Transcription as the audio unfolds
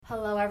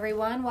Hello,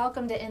 everyone.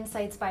 Welcome to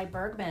Insights by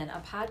Bergman, a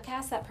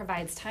podcast that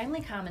provides timely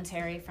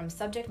commentary from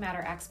subject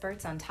matter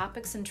experts on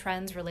topics and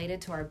trends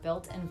related to our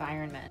built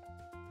environment.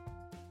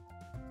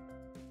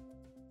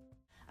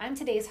 I'm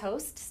today's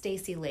host,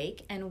 Stacy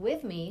Lake, and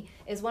with me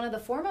is one of the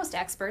foremost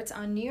experts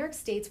on New York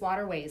State's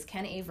waterways,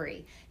 Ken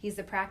Avery. He's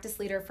the practice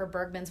leader for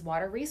Bergman's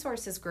Water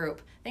Resources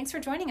Group. Thanks for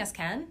joining us,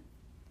 Ken.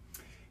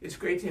 It's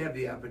great to have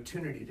the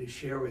opportunity to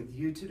share with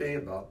you today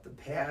about the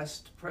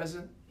past,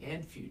 present,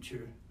 and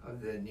future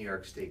of the New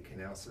York State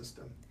Canal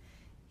System.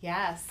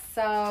 Yes,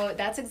 so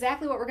that's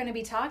exactly what we're going to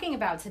be talking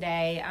about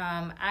today.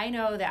 I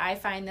know that I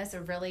find this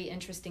a really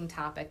interesting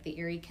topic, the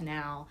Erie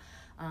Canal,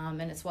 and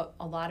it's what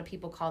a lot of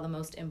people call the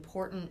most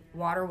important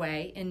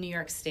waterway in New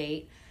York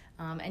State.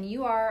 And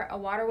you are a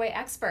waterway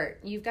expert.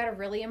 You've got a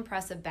really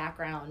impressive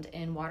background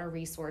in water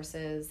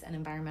resources and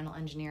environmental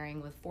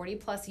engineering with 40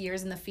 plus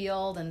years in the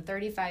field and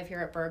 35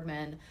 here at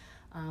Bergman,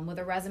 with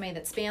a resume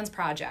that spans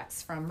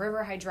projects from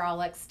river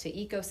hydraulics to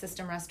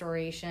ecosystem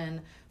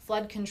restoration,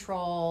 flood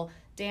control,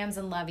 dams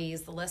and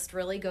levees. The list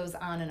really goes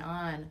on and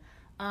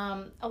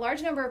on. A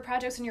large number of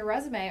projects in your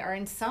resume are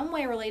in some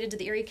way related to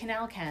the Erie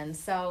Canal, Ken,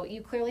 so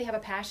you clearly have a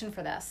passion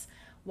for this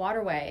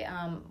waterway.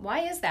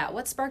 Why is that?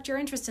 What sparked your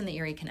interest in the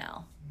Erie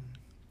Canal?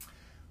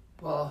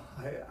 Well,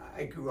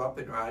 I grew up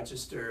in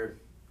Rochester.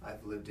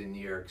 I've lived in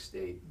New York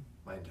State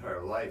my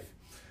entire life.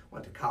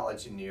 Went to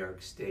college in New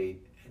York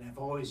State, and I've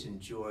always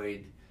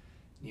enjoyed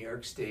New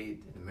York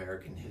State and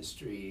American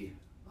history,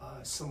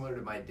 similar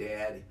to my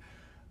dad.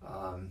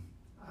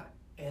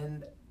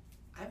 And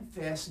I'm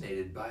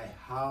fascinated by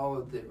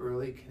how the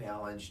early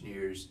canal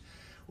engineers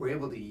were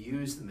able to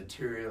use the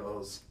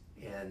materials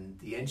and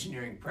the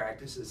engineering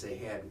practices they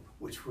had,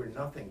 which were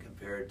nothing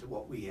compared to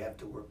what we have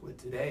to work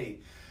with today,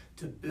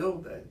 to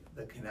build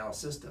the canal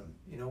system.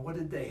 You know, what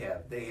did they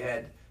have? They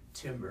had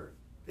timber,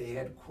 they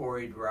had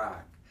quarried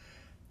rock,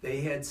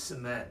 they had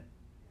cement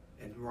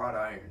and wrought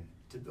iron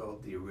to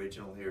build the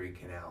original Erie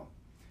Canal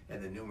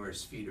and the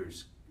numerous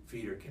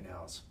feeder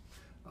canals.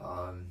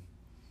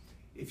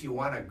 If you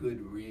want a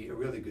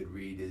really good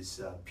read is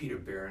Peter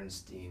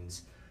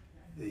Berenstein's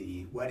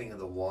The Wedding of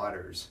the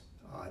Waters,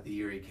 the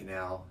Erie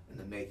Canal and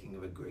the Making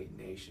of a Great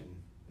Nation.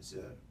 It's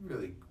a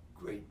really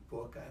great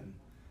book on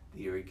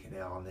the Erie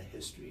Canal and the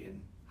history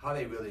and how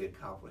they really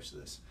accomplished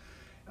this.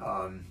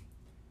 In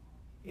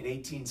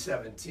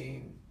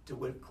 1817,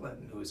 DeWitt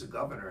Clinton, who was a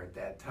governor at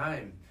that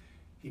time,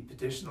 he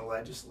petitioned the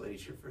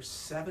legislature for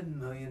 $7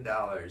 million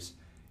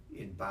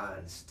in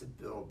bonds to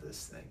build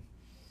this thing.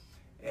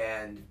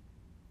 And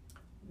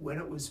when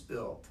it was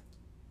built,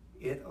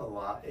 it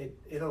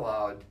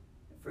allowed,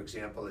 for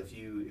example, if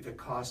it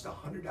cost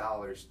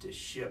 $100 to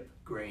ship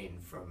grain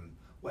from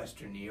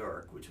Western New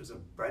York, which was a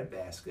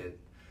breadbasket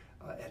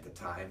at the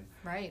time.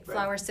 Right,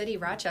 Flower City,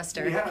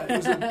 Rochester. Yeah, it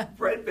was a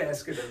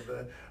breadbasket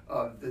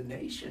of the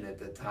nation at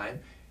the time.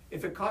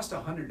 If it cost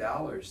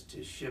 $100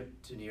 to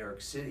ship to New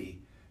York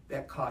City,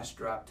 that cost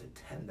dropped to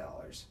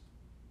 $10.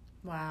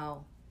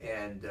 Wow.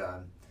 And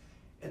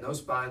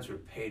those bonds were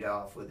paid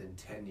off within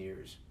 10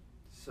 years.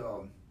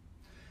 So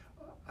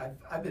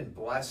I've been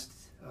blessed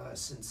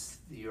since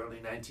the early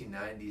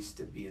 1990s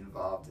to be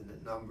involved in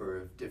a number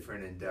of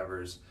different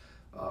endeavors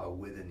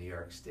with the New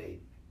York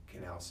State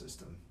Canal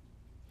System.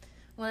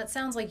 Well, it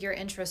sounds like your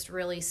interest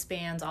really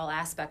spans all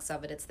aspects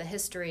of it. It's the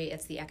history,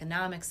 it's the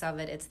economics of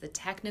it, it's the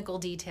technical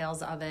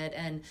details of it,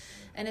 and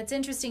it's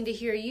interesting to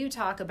hear you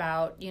talk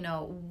about, you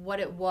know, what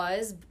it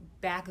was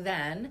back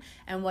then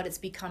and what it's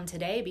become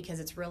today,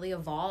 because it's really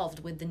evolved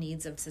with the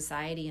needs of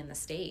society and the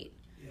state.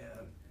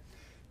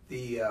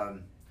 Yeah.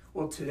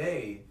 Well,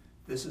 today,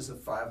 this is a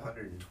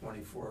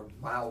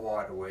 524-mile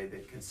waterway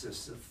that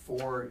consists of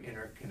 4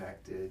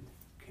 interconnected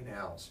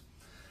canals.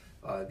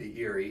 The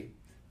Erie,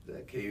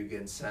 the Cayuga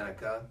and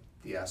Seneca,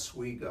 the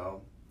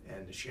Oswego,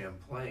 and the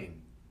Champlain.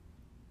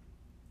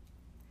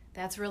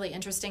 That's really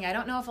interesting. I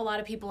don't know if a lot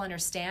of people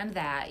understand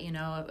that. You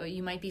know,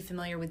 you might be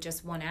familiar with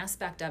just one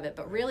aspect of it,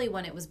 but really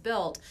when it was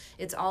built,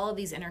 it's all of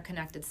these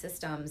interconnected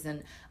systems.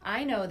 And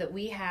I know that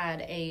we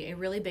had a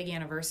really big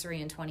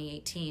anniversary in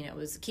 2018. It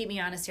was, keep me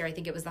honest here, I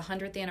think it was the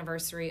 100th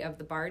anniversary of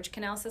the barge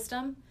canal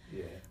system.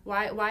 Yeah.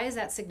 Why is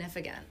that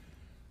significant?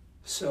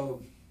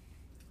 So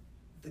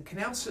the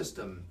canal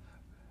system,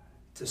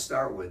 to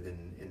start with,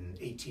 in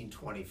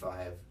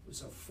 1825,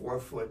 was a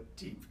 4-foot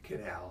deep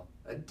canal,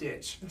 a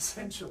ditch,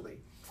 essentially.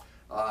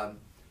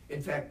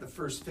 In fact, the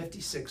first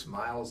 56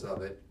 miles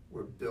of it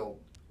were built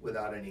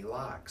without any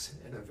locks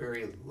in a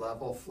very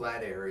level,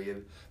 flat area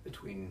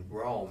between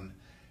Rome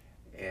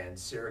and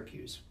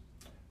Syracuse.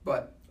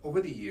 But over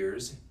the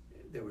years,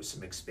 there were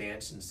some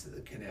expansions to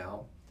the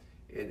canal.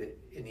 In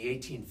the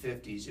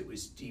 1850s, it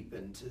was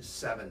deepened to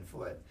 7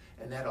 foot,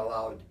 and that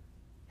allowed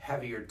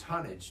heavier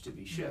tonnage to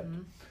be shipped.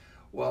 Mm-hmm.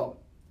 Well,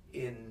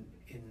 in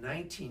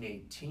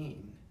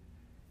 1918,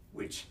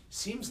 which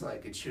seems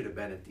like it should have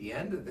been at the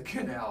end of the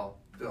canal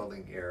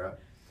building era,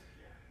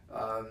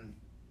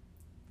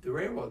 the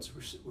railroads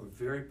were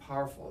very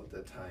powerful at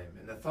the time.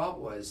 And the thought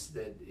was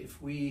that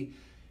if we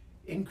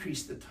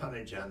increase the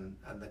tonnage on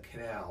the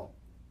canal,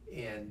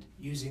 and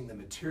using the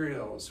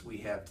materials we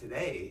have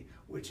today,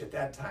 which at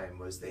that time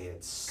was they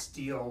had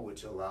steel,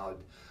 which allowed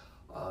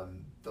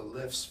the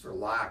lifts for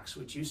locks,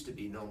 which used to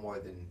be no more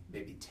than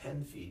maybe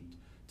 10 feet,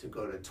 to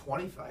go to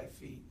 25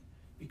 feet,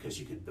 because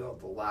you could build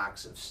the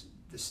locks of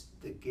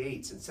the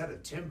gates, instead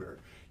of timber,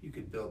 you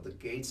could build the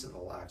gates of the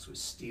locks with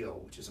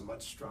steel, which is a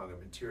much stronger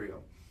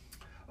material.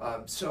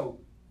 So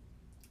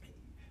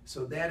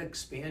that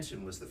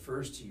expansion was the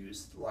first to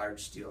use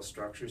large steel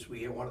structures.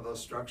 One of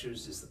those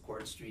structures is the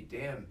Court Street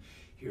Dam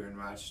here in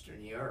Rochester,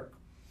 New York.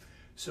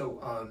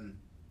 So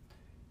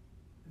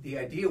the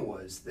idea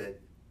was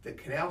that the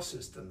canal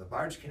system, the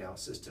barge canal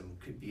system,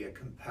 could be a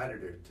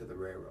competitor to the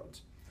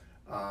railroads.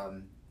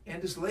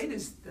 And as late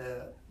as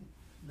the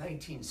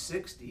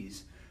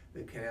 1960s,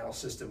 the canal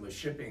system was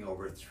shipping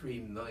over 3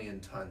 million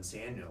tons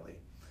annually.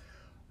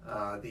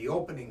 The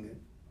opening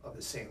of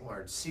the St.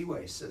 Lawrence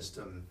Seaway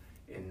system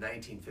in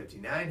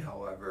 1959,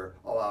 however,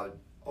 allowed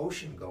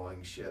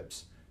ocean-going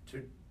ships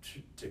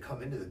to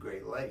come into the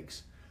Great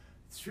Lakes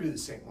through the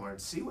St.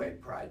 Lawrence Seaway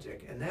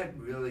project, and that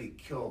really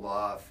killed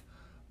off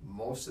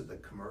most of the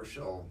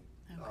commercial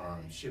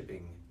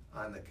shipping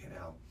on the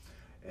canal.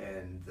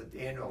 And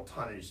the annual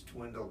tonnage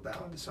dwindled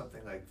down to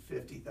something like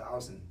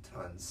 50,000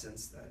 tons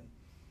since then.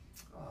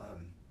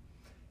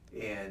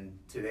 And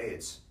today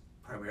it's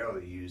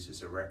primarily used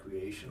as a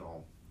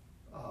recreational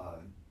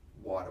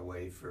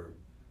waterway for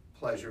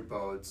pleasure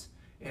boats.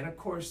 And of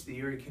course the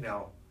Erie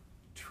Canal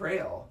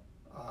Trail,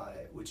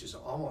 which is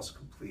almost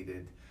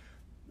completed,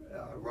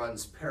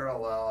 runs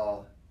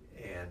parallel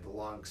and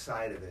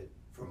alongside of it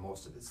for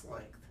most of its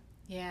length.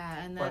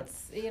 Yeah, and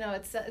that's,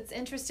 it's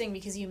interesting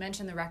because you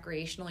mentioned the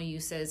recreational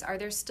uses. Are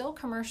there still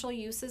commercial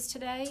uses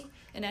today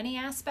in any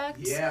aspect?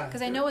 Yeah.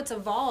 Because I know it's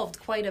evolved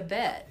quite a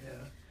bit.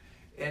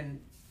 Yeah, and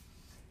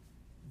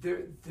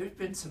there's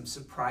been some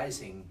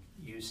surprising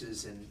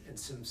uses and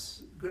some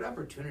good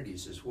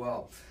opportunities as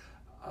well.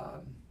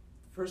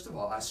 First of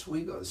all,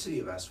 Oswego, the city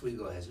of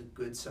Oswego has a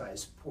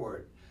good-sized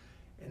port,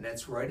 and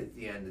that's right at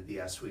the end of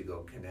the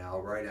Oswego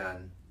Canal, right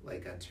on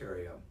Lake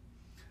Ontario.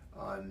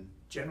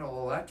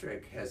 General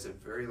Electric has a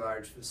very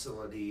large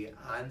facility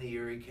on the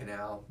Erie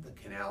Canal, the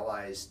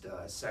canalized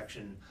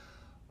section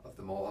of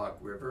the Mohawk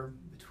River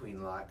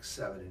between locks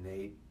 7 and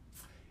 8.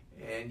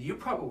 And you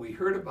probably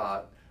heard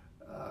about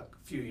a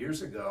few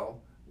years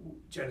ago,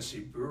 Genesee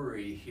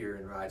Brewery here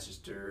in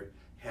Rochester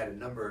had a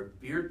number of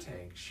beer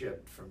tanks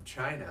shipped from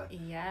China.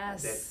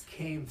 Yes. That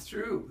came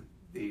through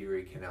the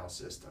Erie Canal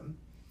system.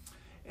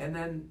 And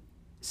then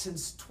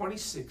since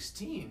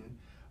 2016,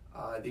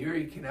 the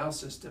Erie Canal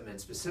system, and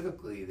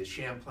specifically the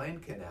Champlain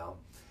Canal,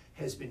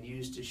 has been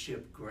used to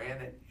ship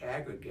granite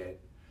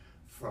aggregate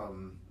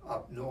from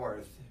up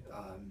north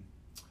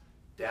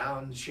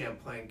down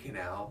Champlain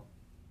Canal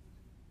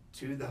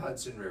to the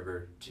Hudson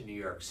River to New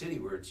York City,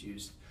 where it's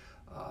used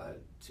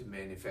to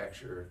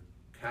manufacture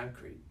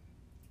concrete.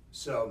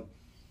 So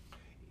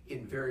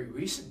in very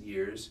recent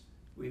years,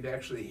 we've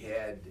actually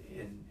had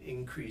an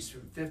increase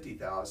from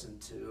 50,000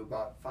 to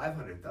about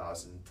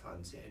 500,000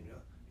 tons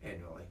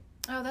annually.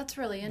 Oh, that's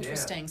really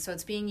interesting. Yeah. So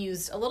it's being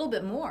used a little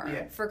bit more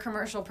for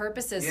commercial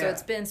purposes. Yeah. So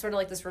it's been sort of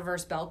like this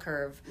reverse bell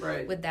curve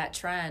with that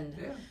trend.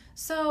 Yeah.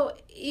 So,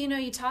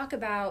 you talk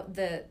about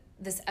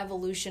this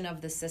evolution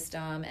of the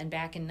system, and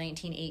back in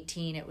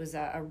 1918 it was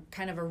a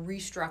kind of a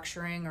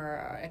restructuring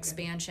or a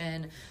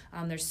expansion.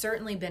 There's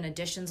certainly been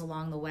additions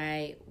along the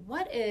way.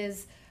 What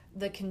is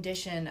the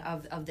condition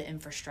of the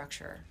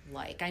infrastructure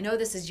like? I know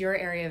this is your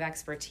area of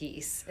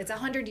expertise. It's a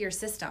 100-year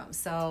system,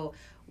 so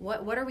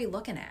what are we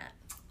looking at?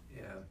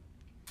 Yeah.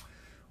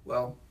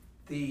 Well,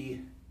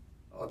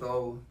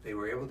 although they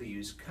were able to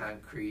use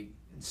concrete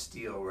and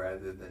steel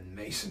rather than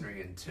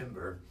masonry and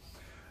timber,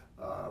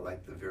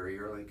 like the very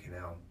early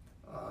canal,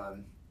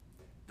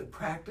 the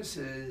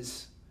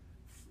practices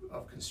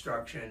of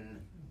construction,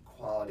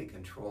 quality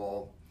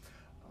control,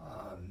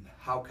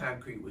 how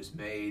concrete was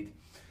made,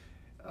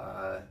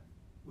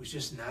 was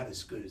just not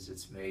as good as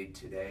it's made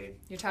today.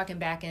 You're talking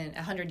back in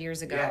 100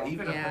 years ago. Yeah,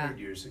 even 100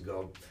 years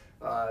ago.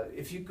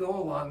 If you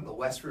go along the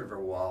West River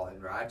Wall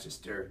in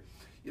Rochester,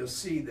 you'll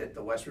see that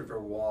the West River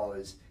Wall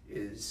is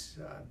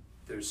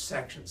there's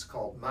sections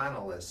called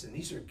monoliths, and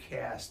these are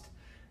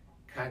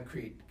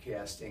concrete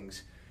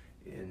castings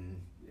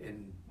in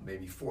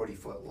maybe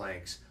 40-foot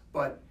lengths.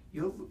 But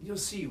you'll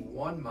see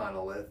one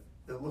monolith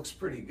that looks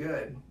pretty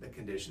good, the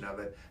condition of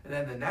it, and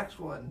then the next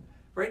one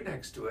right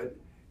next to it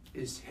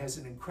has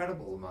an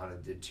incredible amount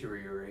of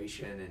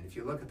deterioration. And if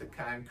you look at the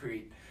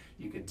concrete,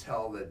 you can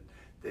tell that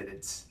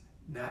it's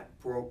not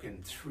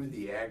broken through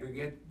the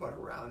aggregate, but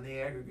around the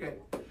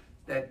aggregate.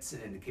 That's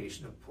an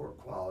indication of poor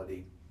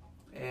quality.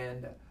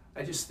 And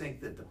I just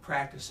think that the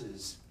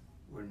practices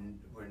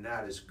were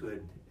not as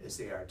good as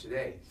they are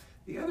today.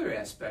 The other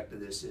aspect of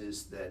this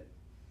is that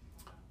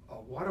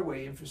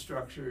waterway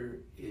infrastructure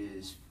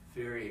is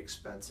very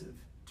expensive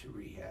to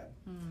rehab.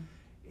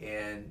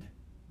 And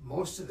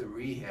most of the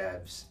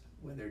rehabs,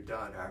 when they're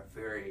done, are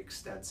very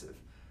extensive.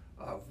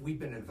 We've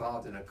been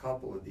involved in a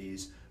couple of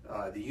these.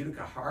 The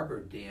Utica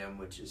Harbor Dam,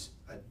 which is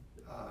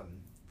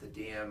the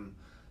dam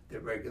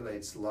that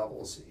regulates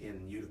levels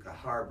in Utica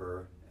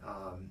Harbor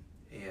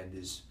and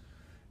is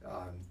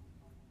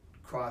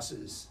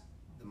crosses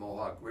the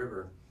Mohawk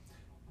River.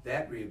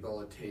 That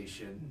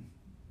rehabilitation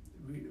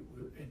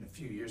in a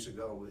few years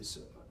ago was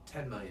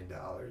 $10 million.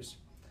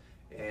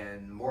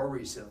 And more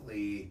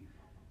recently,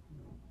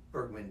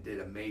 Bergman did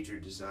a major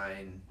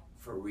design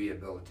for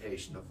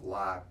rehabilitation of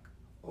Lock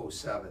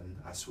 07,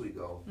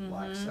 Oswego,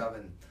 Lock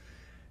 7.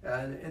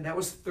 And that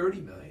was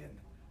 $30 million.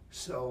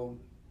 So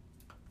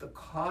the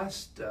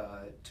cost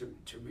to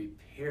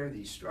repair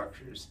these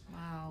structures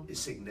is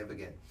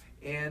significant.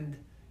 And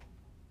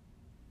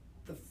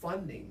the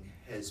funding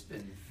has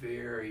been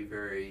very,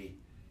 very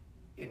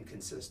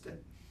inconsistent.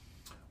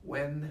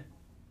 When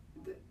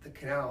the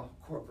Canal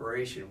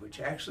Corporation, which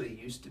actually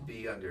used to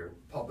be under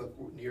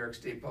New York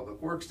State Public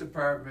Works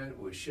Department,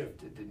 was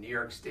shifted to New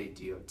York State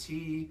DOT,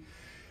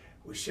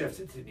 was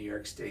shifted to New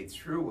York State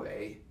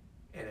Thruway,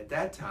 and at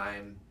that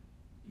time,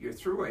 your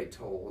thruway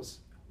tolls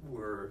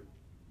were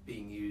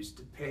being used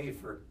to pay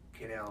for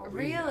canal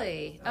rehab.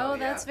 Really? Oh,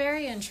 that's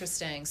very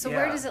interesting. So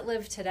where does it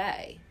live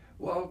today?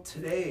 Well,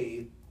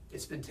 today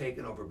it's been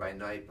taken over by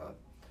NYPA,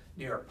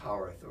 New York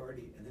Power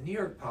Authority, and the New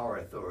York Power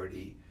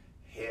Authority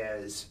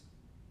has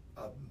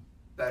a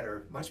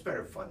much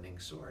better funding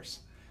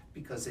source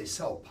because they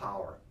sell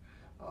power,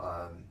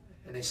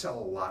 and they sell a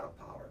lot of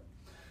power.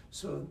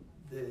 So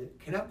the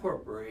Canal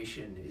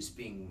Corporation is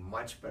being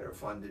much better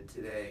funded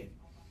today,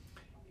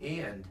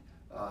 and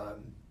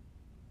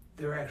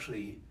they're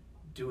actually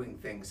doing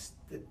things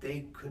that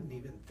they couldn't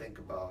even think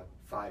about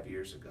 5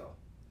 years ago.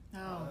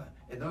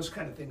 And those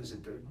kind of things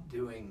that they're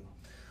doing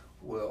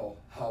will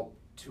help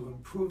to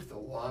improve the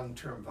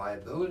long-term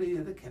viability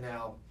of the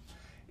canal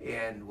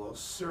and will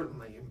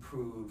certainly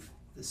improve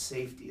the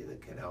safety of the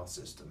canal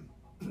system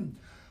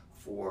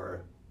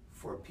for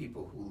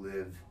people who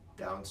live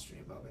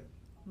downstream of it.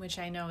 Which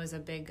I know is a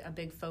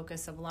big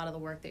focus of a lot of the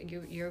work that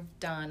you've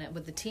done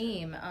with the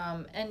team.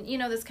 And, you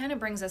know, this kind of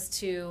brings us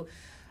to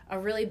a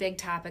really big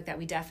topic that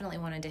we definitely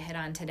wanted to hit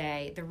on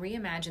today, the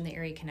Reimagine the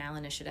Erie Canal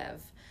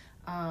Initiative.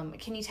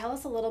 Can you tell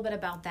us a little bit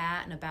about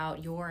that and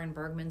about your and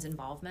Bergman's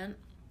involvement?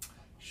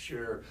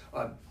 Sure.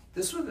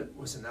 This one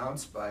was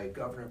announced by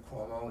Governor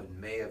Cuomo in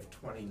May of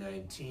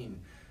 2019,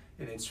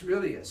 and it's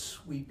really a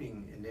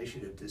sweeping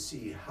initiative to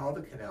see how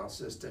the canal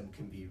system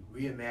can be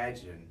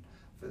reimagined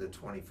for the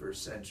 21st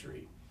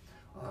century,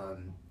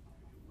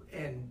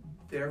 and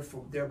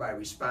thereby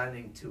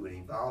responding to an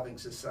evolving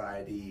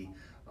society,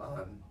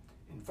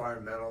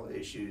 environmental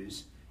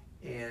issues,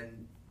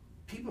 and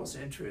people's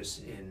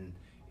interest in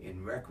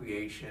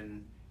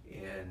recreation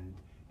and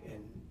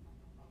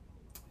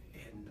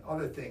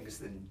other things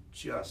than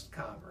just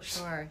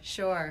commerce.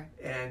 Sure.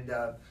 And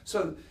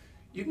so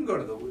you can go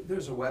to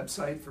there's a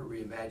website for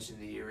Reimagine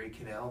the Erie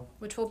Canal.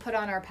 Which we'll put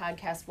on our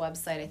podcast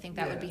website. I think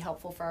that would be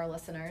helpful for our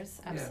listeners.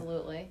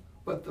 Absolutely.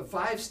 Yeah. But the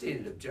 5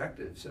 stated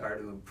objectives are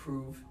to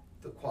improve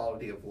the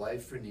quality of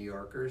life for New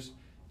Yorkers,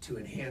 to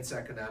enhance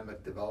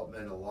economic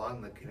development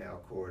along the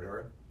canal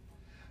corridor,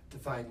 to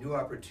find new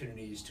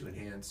opportunities to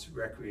enhance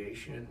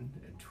recreation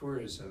and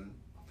tourism,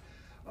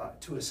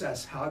 to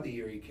assess how the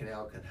Erie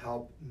Canal can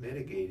help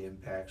mitigate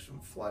impacts from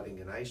flooding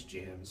and ice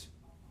jams,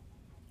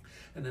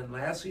 and then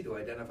lastly, to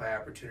identify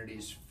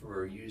opportunities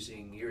for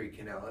using Erie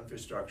Canal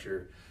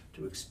infrastructure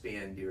to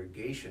expand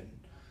irrigation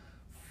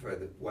for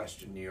the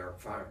Western New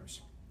York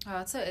farms.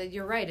 Oh,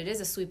 you're right. It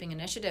is a sweeping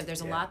initiative.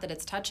 There's a lot that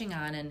it's touching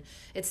on, and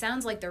it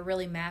sounds like they're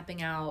really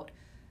mapping out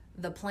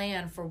the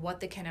plan for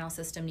what the canal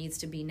system needs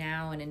to be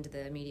now and into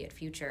the immediate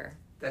future.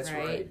 That's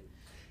right.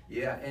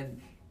 Yeah,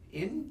 and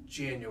in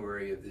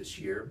January of this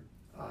year,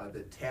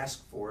 the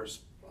task force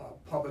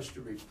published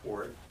a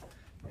report,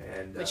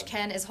 and which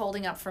Ken is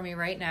holding up for me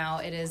right now.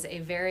 It is a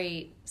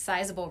very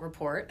sizable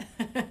report.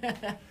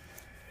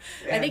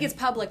 I think it's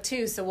public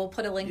too, so we'll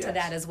put a link to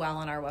that as well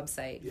on our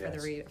website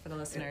for the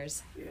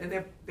listeners.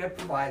 And that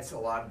provides a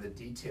lot of the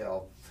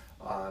detail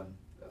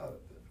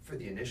for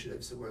the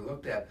initiatives that were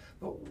looked at.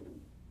 But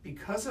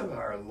because of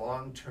our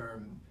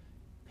long-term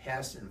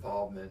past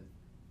involvement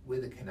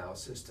with the canal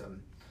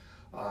system,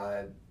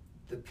 the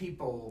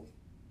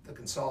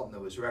consultant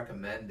that was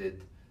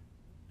recommended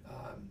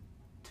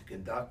to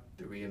conduct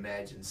the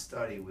Reimagine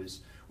study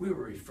we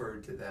were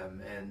referred to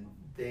them, and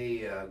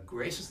they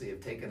graciously have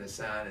taken us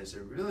on as a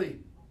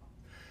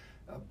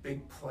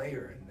big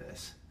player in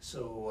this.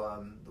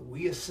 So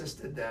we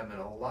assisted them in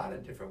a lot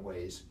of different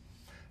ways,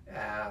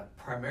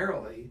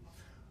 primarily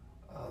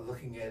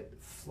looking at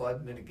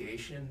flood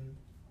mitigation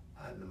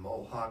on the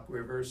Mohawk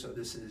River. So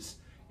this is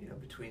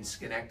between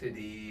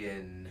Schenectady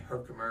and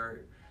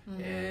Herkimer,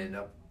 and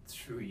up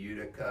through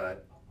Utica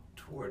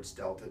towards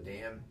Delta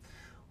Dam.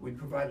 We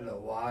provided a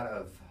lot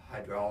of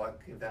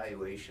hydraulic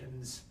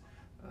evaluations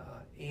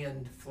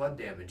and flood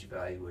damage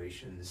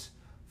evaluations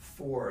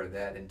for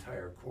that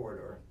entire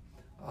corridor,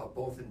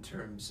 both in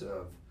terms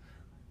of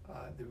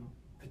the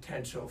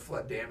potential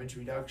flood damage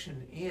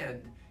reduction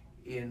and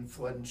in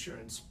flood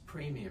insurance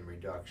premium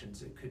reductions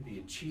that could be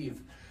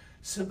achieved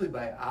simply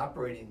by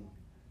operating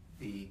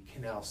the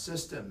canal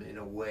system in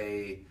a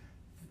way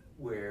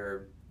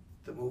where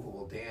the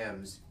movable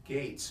dams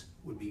gates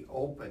would be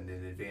opened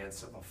in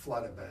advance of a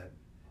flood event.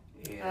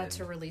 And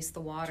to release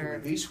the water. To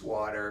release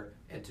water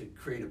and to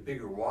create a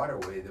bigger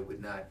waterway that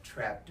would not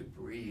trap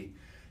debris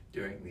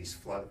during these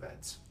flood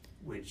events,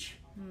 which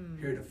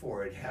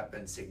heretofore had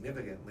happened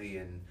significantly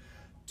in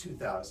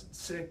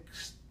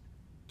 2006,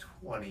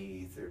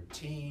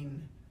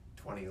 2013,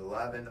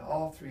 2011.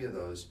 All three of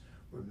those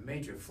were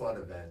major flood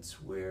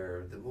events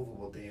where the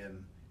movable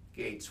dam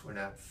gates were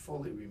not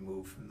fully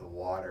removed from the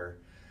water,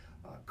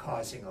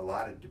 causing a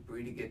lot of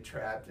debris to get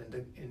trapped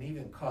and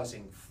even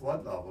causing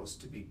flood levels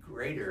to be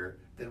greater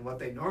than what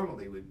they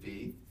normally would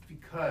be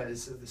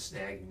because of the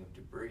snagging of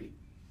debris.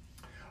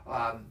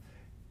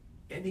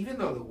 And even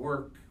though the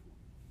work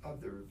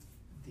of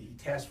the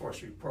task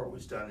force report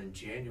was done in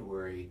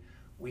January,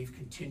 we've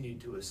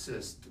continued to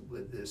assist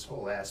with this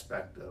whole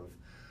aspect of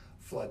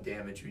flood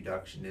damage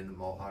reduction in the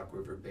Mohawk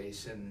River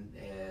Basin,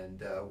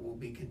 and we'll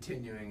be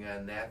continuing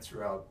on that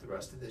throughout the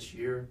rest of this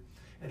year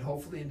and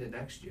hopefully into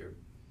next year.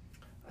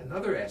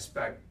 Another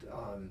aspect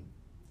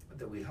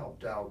that we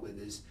helped out with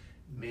is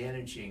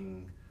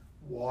managing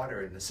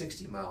water in the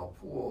 60-mile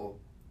pool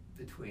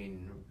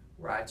between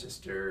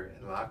Rochester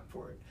and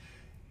Lockport.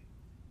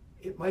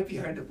 It might be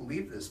hard to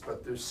believe this,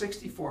 but there's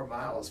 64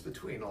 miles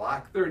between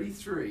Lock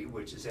 33,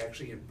 which is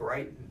actually in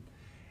Brighton,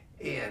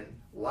 and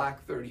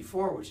Lock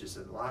 34, which is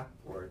in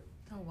Lockport.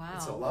 Oh, wow.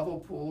 It's a level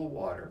pool of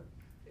water,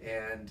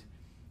 and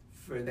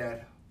for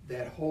that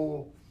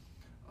whole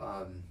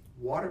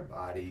water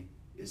body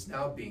is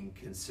now being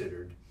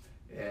considered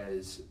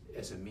as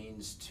a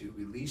means to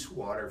release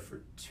water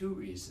for two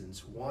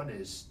reasons. One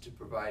is to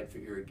provide for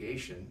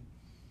irrigation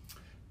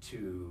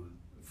to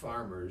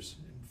farmers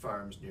and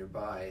farms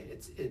nearby.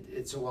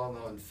 It's a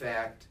well-known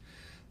fact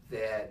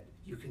that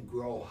you can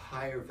grow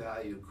higher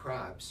value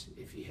crops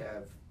if you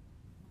have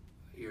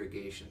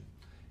irrigation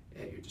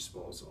at your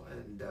disposal,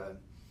 and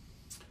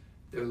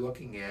they're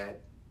looking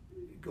at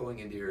going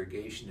into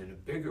irrigation in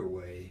a bigger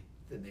way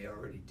than they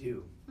already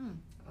do,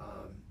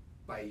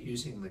 by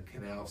using the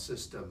canal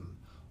system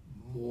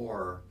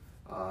more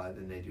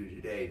than they do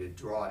today to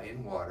draw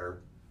in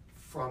water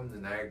from the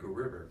Niagara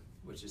River,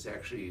 which is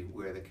actually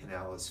where the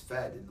canal is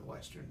fed in the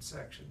western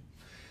section.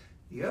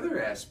 The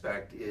other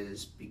aspect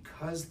is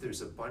because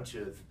there's a bunch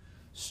of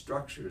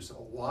structures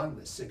along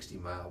the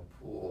 60-mile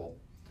pool,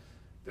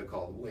 they're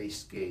called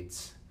waste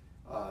gates,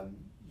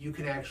 you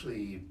can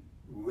actually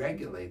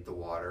regulate the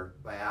water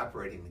by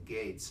operating the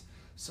gates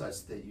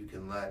such that you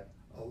can let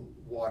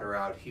water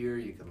out here,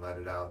 you can let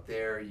it out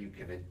there, you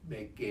can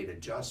make gate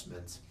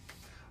adjustments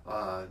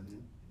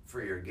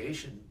for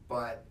irrigation.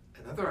 But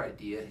another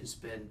idea has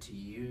been to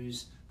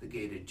use the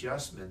gate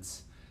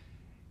adjustments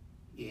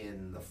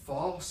in the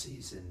fall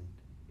season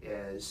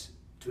as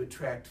to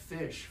attract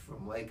fish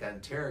from Lake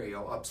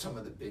Ontario up some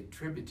of the big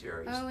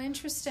tributaries. Oh,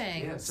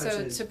 interesting. Yeah,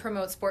 so to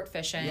promote sport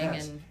fishing.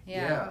 Yes,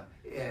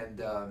 and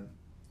and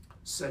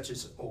such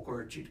as Oak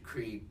Orchard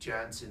Creek,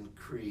 Johnson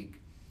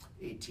Creek,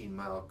 18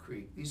 Mile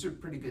Creek. These are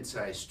pretty good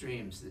sized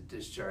streams that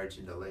discharge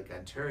into Lake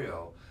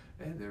Ontario,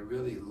 and they're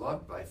really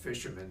loved by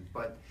fishermen.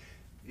 But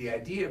the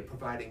idea of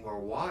providing more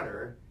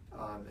water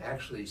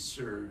actually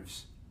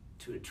serves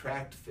to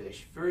attract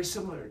fish, very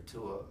similar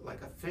to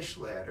like a fish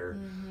ladder.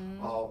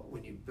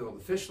 When you build a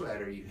fish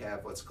ladder, you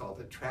have what's called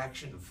a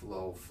traction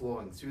flow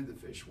flowing through the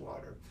fish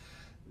water,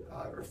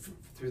 or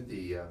through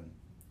the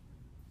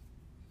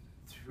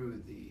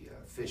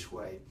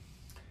fishway,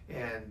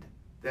 and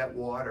that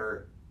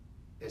water,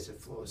 as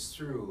it flows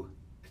through,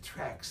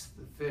 attracts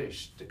the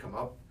fish to come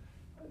up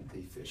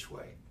the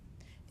fishway.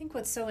 I think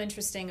what's so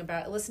interesting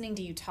about listening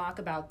to you talk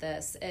about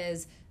this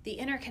is the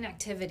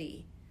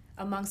interconnectivity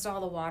amongst all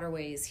the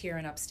waterways here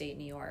in upstate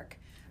New York.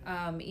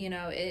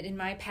 In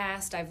my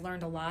past, I've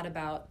learned a lot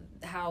about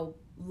how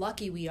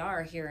lucky we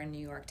are here in New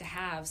York to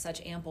have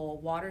such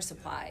ample water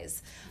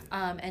supplies,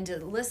 and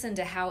to listen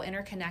to how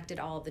interconnected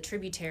all of the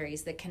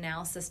tributaries, the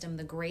canal system,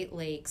 the Great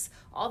Lakes,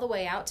 all the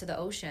way out to the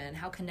ocean,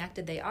 how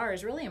connected they are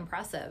is really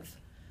impressive.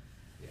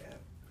 Yeah.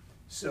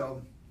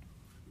 So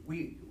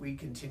we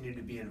continue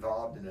to be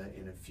involved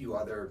in a few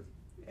other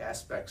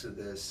aspects of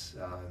this.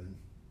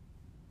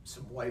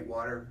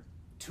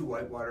 Two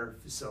whitewater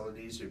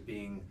facilities are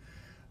being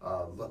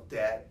looked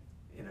at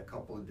in a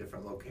couple of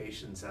different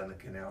locations on the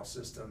canal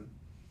system.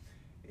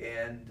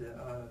 And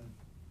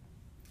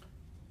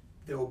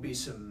there will be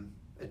some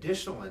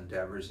additional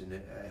endeavors,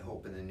 I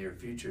hope, in the near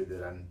future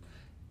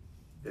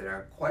that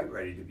aren't quite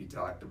ready to be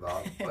talked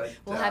about. But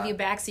we'll have you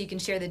back so you can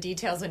share the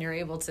details when you're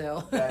able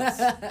to.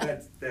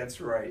 That's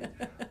right.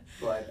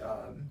 But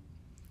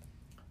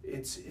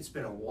it's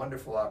been a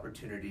wonderful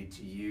opportunity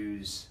to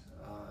use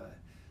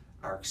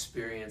our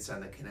experience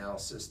on the canal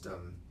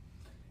system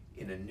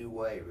in a new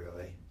way,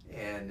 really,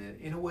 and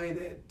in a way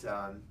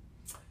that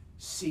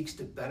seeks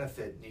to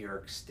benefit New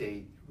York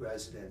State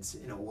residents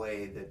in a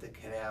way that the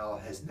canal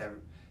has never,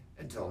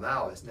 until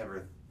now, has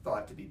never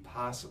thought to be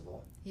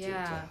possible to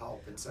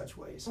help in such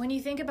ways. When you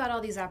think about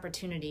all these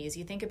opportunities,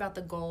 you think about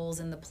the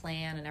goals and the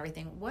plan and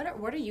everything, what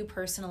are you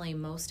personally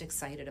most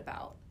excited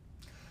about?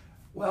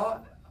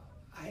 Well,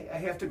 I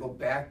have to go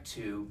back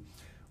to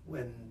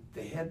when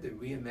they had the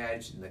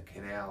Reimagine the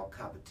Canal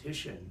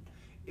competition.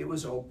 It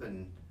was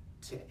open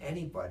to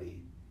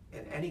anybody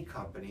and any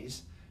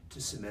companies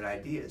to submit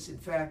ideas. In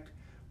fact,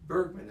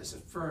 Bergman as a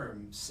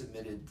firm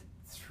submitted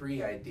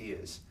 3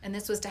 ideas. And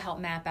this was to help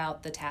map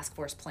out the task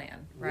force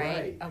plan,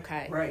 right?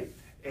 Okay. Right.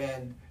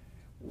 And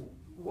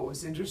what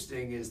was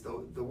interesting is the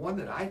one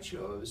that I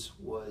chose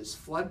was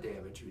flood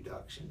damage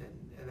reduction.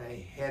 And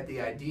I had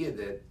the idea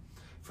that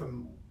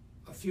from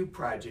a few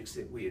projects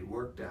that we had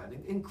worked on,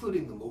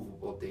 including the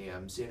movable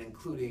dams and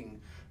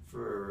including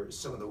for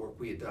some of the work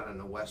we had done on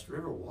the West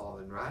River Wall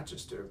in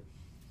Rochester,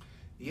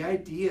 the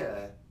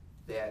idea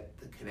that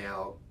the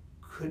canal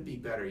could be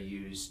better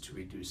used to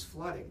reduce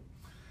flooding.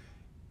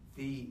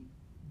 The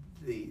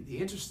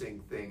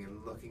interesting thing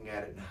in looking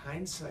at it in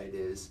hindsight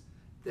is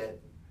that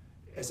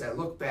as I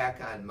look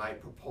back on my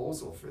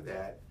proposal for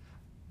that,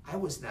 I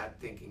was not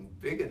thinking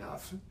big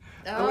enough.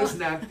 Oh. I was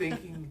not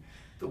thinking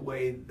the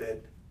way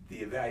that the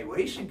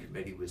evaluation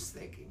committee was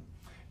thinking.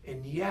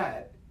 And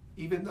yet,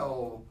 even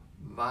though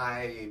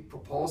my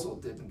proposal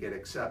didn't get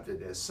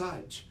accepted as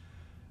such,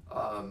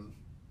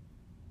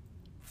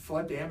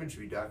 flood damage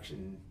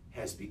reduction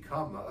has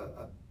become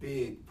a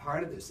big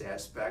part of this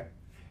aspect,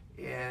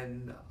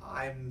 and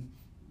and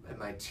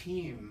my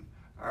team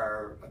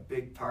are a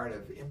big part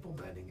of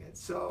implementing it.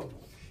 So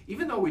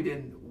even though we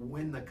didn't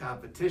win the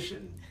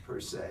competition per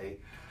se,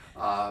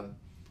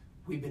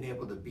 we've been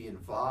able to be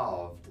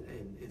involved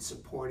in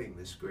supporting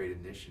this great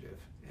initiative.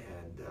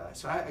 And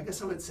so I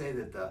guess I would say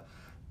that the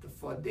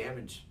flood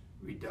damage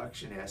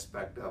reduction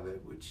aspect of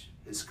it, which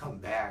has come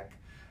back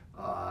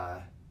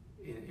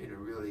in a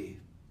really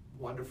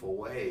wonderful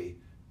way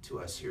to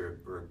us here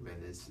at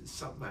Bergman, is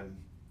something I'm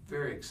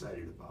very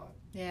excited about.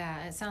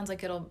 Yeah, it sounds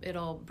like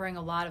it'll bring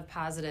a lot of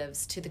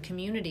positives to the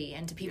community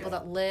and to people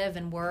that live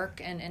and work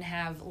and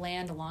have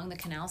land along the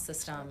canal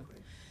system. Exactly.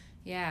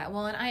 Yeah,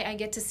 well, and I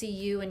get to see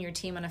you and your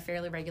team on a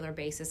fairly regular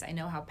basis. I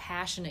know how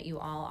passionate you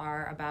all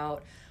are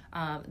about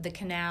the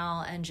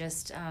canal and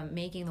just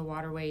making the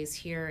waterways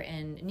here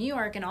in New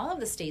York and all of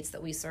the states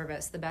that we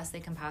service the best they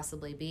can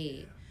possibly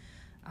be.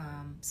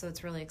 So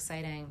it's really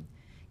exciting.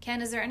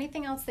 Ken, is there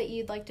anything else that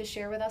you'd like to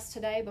share with us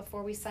today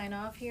before we sign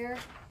off here?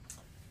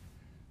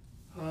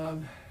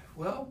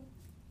 Well,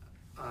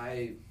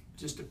 I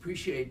just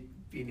appreciate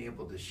being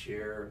able to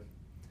share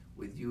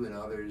with you and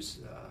others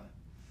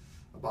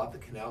about the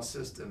canal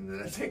system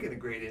that I've taken a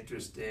great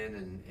interest in,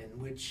 and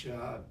which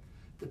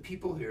the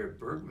people here at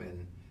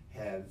Bergman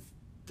have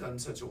done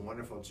such a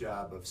wonderful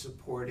job of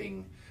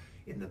supporting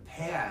in the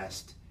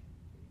past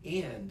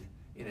and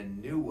in a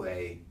new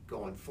way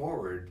going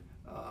forward.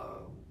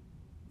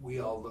 We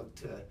all look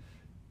to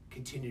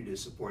continue to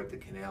support the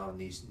canal in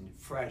these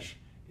fresh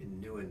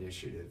and new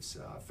initiatives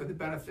for the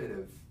benefit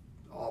of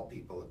all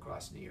people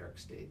across New York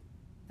State.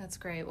 That's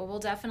great. Well, we'll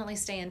definitely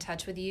stay in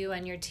touch with you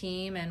and your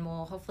team, and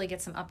we'll hopefully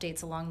get some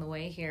updates along the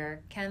way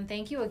here. Ken,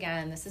 thank you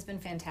again. This has been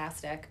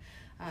fantastic.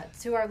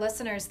 To our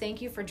listeners,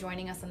 thank you for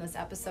joining us on this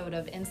episode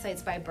of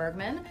Insights by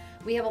Bergman.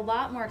 We have a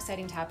lot more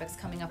exciting topics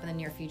coming up in the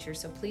near future,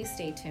 so please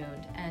stay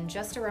tuned. And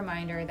just a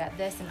reminder that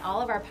this and all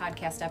of our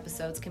podcast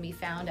episodes can be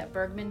found at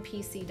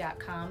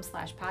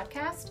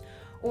bergmanpc.com/podcast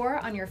or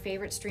on your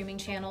favorite streaming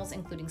channels,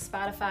 including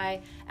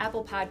Spotify,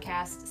 Apple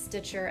Podcasts,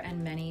 Stitcher,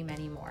 and many,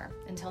 many more.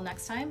 Until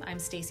next time, I'm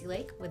Stacy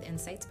Lake with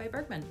Insights by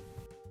Bergman.